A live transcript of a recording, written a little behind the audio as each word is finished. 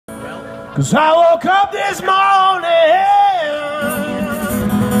'Cause I woke up this morning,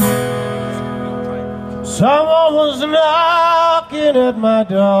 someone was knocking at my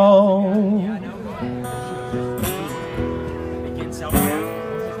door.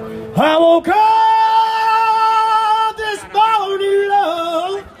 I woke up this morning,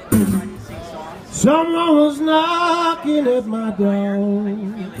 Lord, someone was knocking at my door.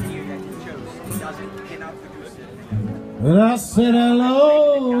 And I said,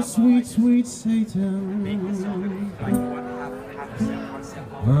 hello, sweet, sweet Satan.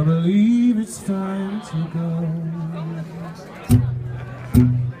 I believe it's time to go.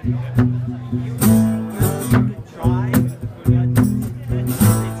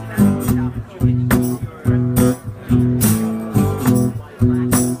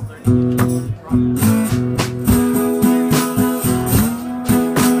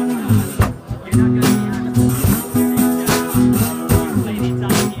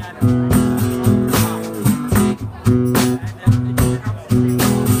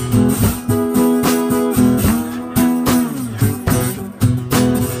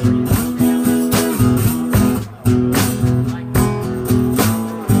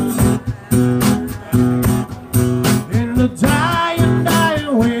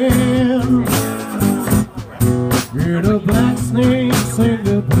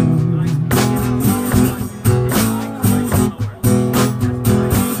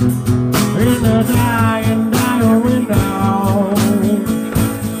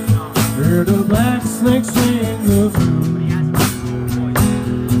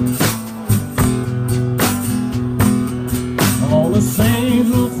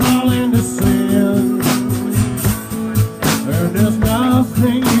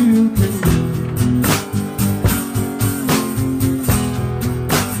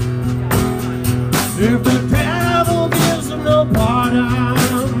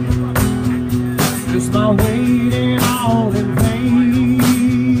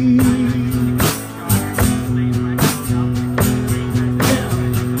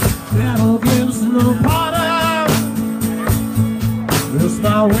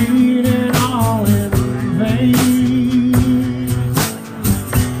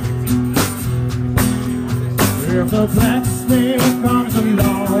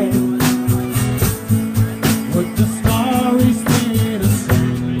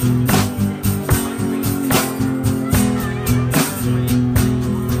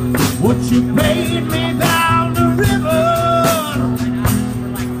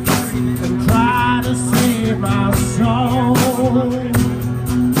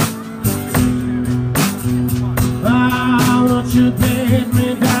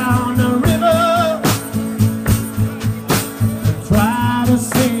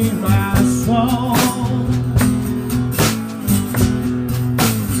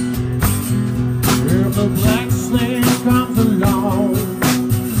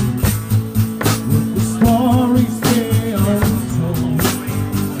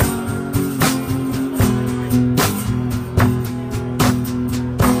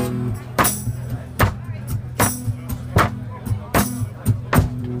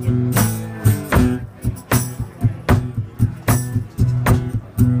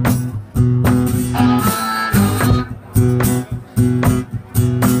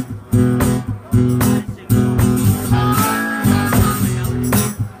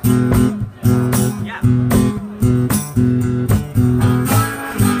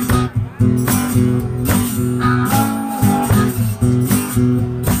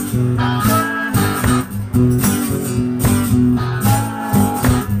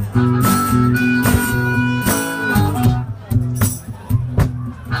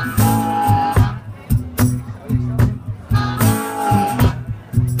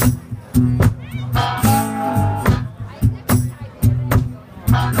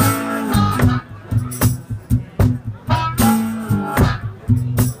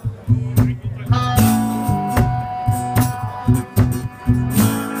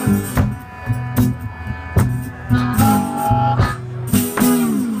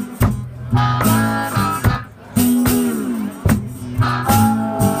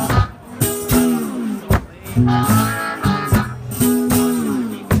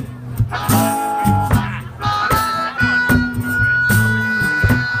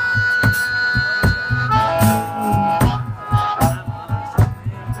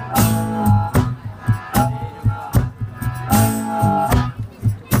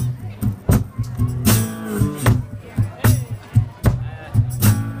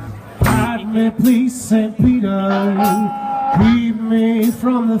 Please, St. Peter, keep me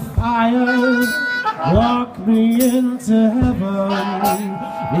from the fire, walk me into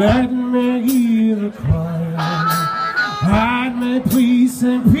heaven Let me hear the choir. Hide me, please,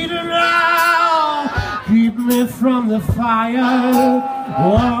 St. Peter now. Keep me from the fire.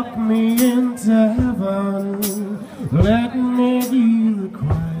 Walk me into heaven. Let me hear the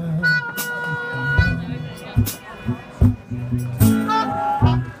choir.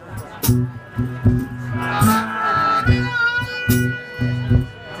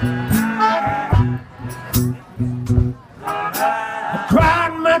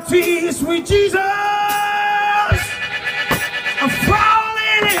 Cried my tears, sweet Jesus. I